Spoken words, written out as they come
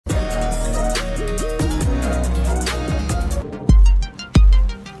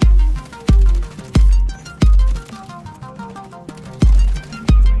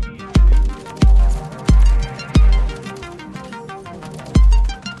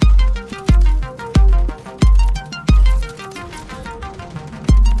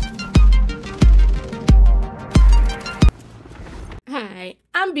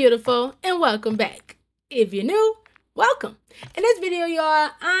I'm beautiful and welcome back. If you're new, welcome. In this video, y'all,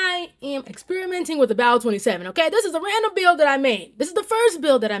 I am experimenting with the Bow 27, okay? This is a random build that I made. This is the first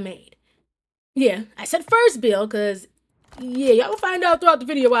build that I made. Yeah, I said first build because, yeah, y'all will find out throughout the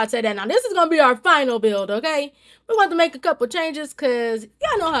video why I said that. Now, this is going to be our final build, okay? We want to make a couple changes because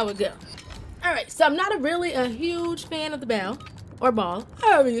y'all know how it goes. Alright, so I'm not really a huge fan of the Bow. Or ball,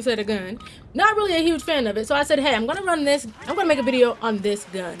 however you said a gun. Not really a huge fan of it. So I said, hey, I'm going to run this. I'm going to make a video on this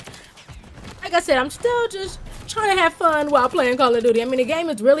gun. Like I said, I'm still just trying to have fun while playing Call of Duty. I mean, the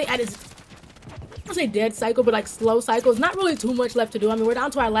game is really at its, I don't say dead cycle, but like slow cycle. It's not really too much left to do. I mean, we're down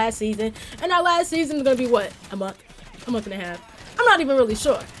to our last season. And our last season is going to be what? A month and a half. I'm not even really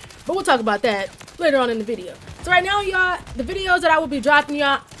sure. But we'll talk about that later on in the video. So right now, y'all, the videos that I will be dropping,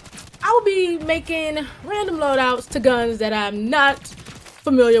 y'all, I will be making random loadouts to guns that I'm not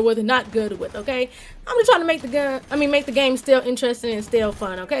familiar with and not good with, okay? I'm just trying to make the game still interesting and still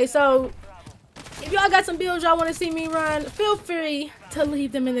fun, okay? So, if y'all got some builds y'all want to see me run, feel free to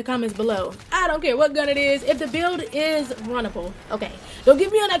leave them in the comments below. I don't care what gun it is, if the build is runnable, okay? Don't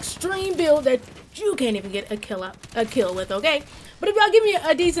give me an extreme build that you can't even get a kill with, okay? But if y'all give me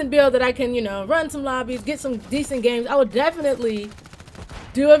a decent build that I can, you know, run some lobbies, get some decent games, I will definitely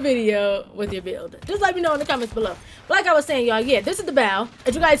do a video with your build. Just let me know in the comments below. But like I was saying, y'all, yeah, this is the Bow.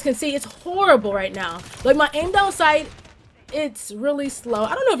 As you guys can see, it's horrible right now. Like, my aim down sight, it's really slow.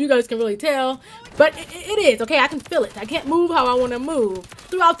 I don't know if you guys can really tell, but it is, okay? I can feel it. I can't move how I want to move.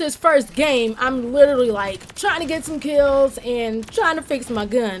 Throughout this first game, I'm literally, like, trying to get some kills and trying to fix my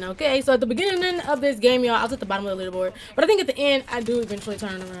gun, okay? So at the beginning of this game, y'all, I was at the bottom of the leaderboard. But I think at the end, I do eventually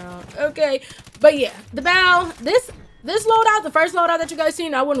turn around, okay? But yeah, the Bow, this loadout, the first loadout that you guys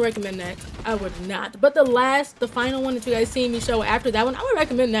seen, I wouldn't recommend that. I would not. But the final one that you guys seen me show after that one, I would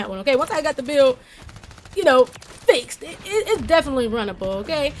recommend that one, okay? Once I got the build, you know, fixed, it's definitely runnable,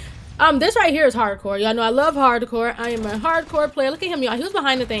 okay? This right here is hardcore. Y'all know I love hardcore. I am a hardcore player. Look at him, y'all. He was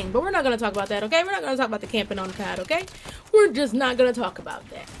behind the thing, but we're not going to talk about that, okay? We're not going to talk about the camping on the COD, okay? We're just not going to talk about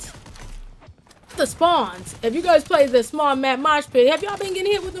that. The spawns. If you guys play the small map mosh pit, have y'all been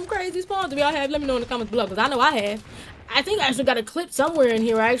getting hit with them crazy spawns? If y'all have, let me know in the comments below, because I know I have. I think I actually got a clip somewhere in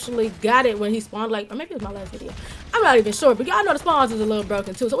here. I actually got it when he spawned, like, or maybe it was my last video. I'm not even sure, but y'all know the spawns is a little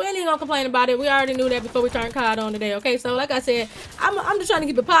broken too, so we ain't even gonna complain about it. We already knew that before we turned COD on today, okay? So like I said, I'm just trying to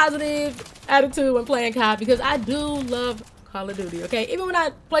keep a positive attitude when playing COD because I do love Call of Duty, okay? Even when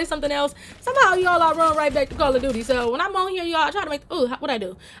I play something else, somehow y'all all run right back to Call of Duty. So when I'm on here, y'all, I try to make, oh, what'd I do?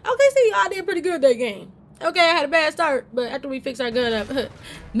 Okay, see, y'all did pretty good that game. Okay, I had a bad start, but after we fix our gun up,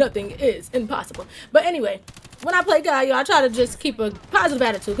 nothing is impossible. But anyway, when I play COD, y'all, I try to just keep a positive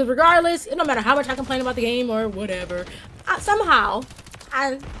attitude. Because regardless, it no matter how much I complain about the game or whatever, somehow,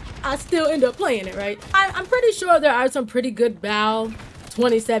 I still end up playing it, right? I'm pretty sure there are some pretty good Bow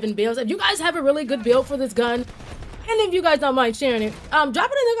 27 builds. If you guys have a really good build for this gun, and if you guys don't mind sharing it, drop it in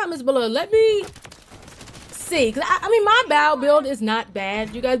the comments below. Let me see. Cause I mean, my Bow build is not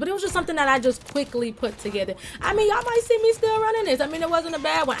bad, you guys, but it was just something that I just quickly put together. I mean, y'all might see me still running this. I mean, it wasn't a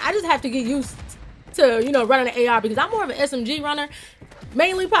bad one. I just have to get used to, you know, running an AR because I'm more of an SMG runner,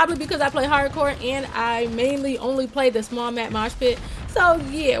 mainly probably because I play hardcore and I mainly only play the small map mosh pit. So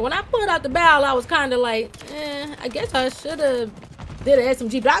yeah, when I pulled out the Bow, I was kind of like, I guess I should have did an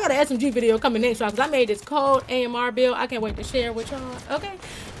SMG, but I got an SMG video coming next, y'all, because I made this cold AMR build. I can't wait to share with y'all, okay?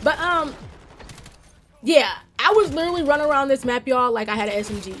 But yeah, I was literally running around this map, y'all, like I had an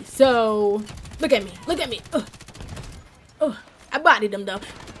SMG. So look at me, I bodied them though.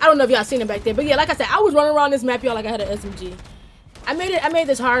 I don't know if y'all seen it back there, but yeah, like I said, I was running around this map, y'all, like I had an SMG. I made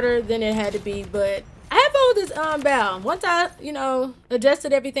this harder than it had to be, but I had fun with this Bow. Once I, you know,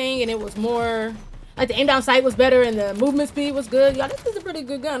 adjusted everything and it was more, like the aim down sight was better and the movement speed was good. Y'all, this is a pretty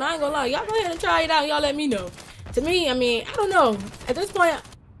good gun. I ain't gonna lie. Y'all go ahead and try it out. Y'all let me know. To me, I mean, I don't know. At this point,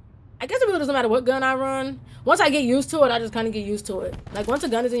 I guess it really doesn't matter what gun I run. Once I get used to it, I just kind of get used to it. Like, once a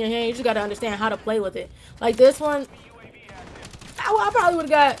gun is in your hand, you just got to understand how to play with it. Like this one, I probably would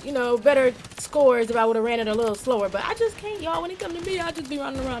have got, you know, better scores if I would have ran it a little slower. But I just can't, y'all. When it comes to me, I just be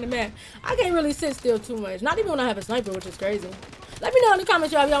running around the map. I can't really sit still too much. Not even when I have a sniper, which is crazy. Let me know in the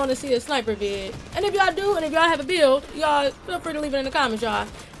comments, y'all, if y'all want to see a sniper vid. And if y'all do, and if y'all have a build, y'all feel free to leave it in the comments, y'all.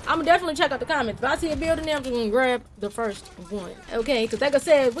 I'm gonna definitely check out the comments. If I see a build in there, I'm just gonna grab the first one, okay? Because like I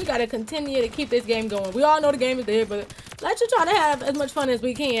said, we gotta continue to keep this game going. We all know the game is there, but let's just try to have as much fun as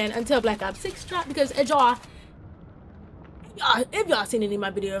we can until Black Ops 6 drop. Because as y'all, if y'all seen any of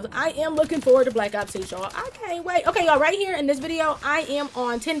my videos, I am looking forward to Black Ops 6, y'all. I can't wait. Okay, y'all, right here in this video, I am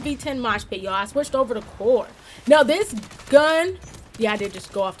on 10v10 mosh pit, y'all. I switched over to core. Now this gun, yeah, I did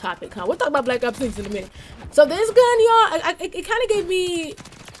just go off topic, huh? We'll talk about Black Ops 6 in a minute. So this gun, y'all, it kind of gave me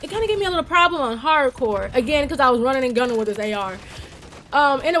it kind of gave me a little problem on hardcore. Again, because I was running and gunning with this AR.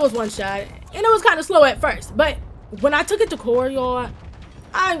 And it was one shot. And it was kind of slow at first. But when I took it to core, y'all,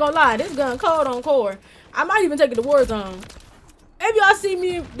 I ain't gonna lie, this gun cold on core. I might even take it to warzone. If y'all see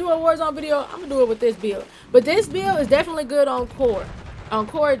me do a warzone video, I'm gonna do it with this build. But this build is definitely good on core. On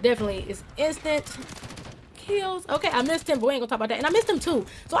core, definitely is instant kills. Okay, I missed him, but we ain't gonna talk about that. And I missed him too,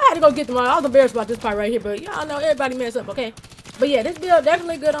 so I had to go get them. I was embarrassed about this part right here, but y'all know everybody mess up, okay? But yeah, this build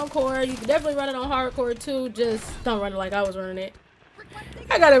definitely good on core. You can definitely run it on hardcore too. Just don't run it like I was running it.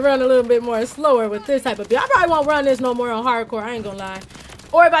 I gotta run a little bit more slower with this type of build. I probably won't run this no more on hardcore. I ain't gonna lie.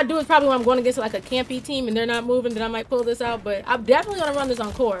 Or if I do, it's probably when I'm going against like a campy team and they're not moving, then I might pull this out. But I'm definitely gonna run this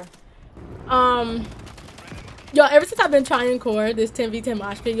on core. Y'all, ever since I've been trying core, this 10v10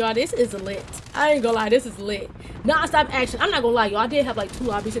 mosh pit, y'all, this is lit. I ain't gonna lie, this is lit. Non-stop action. I'm not gonna lie, y'all. I did have like 2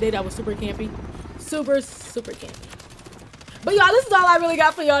 lobbies today that was super campy. Super campy. But y'all, this is all I really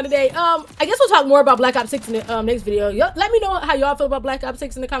got for y'all today. I guess we'll talk more about Black Ops 6 in the next video. Let me know how y'all feel about Black Ops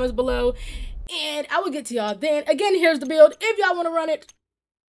 6 in the comments below. And I will get to y'all then. Again, here's the build. If y'all want to run it,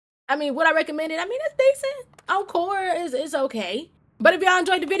 I mean, would I recommend it? I mean, it's decent. On core, it's okay. But if y'all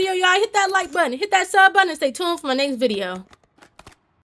enjoyed the video, y'all hit that like button, hit that sub button, and stay tuned for my next video.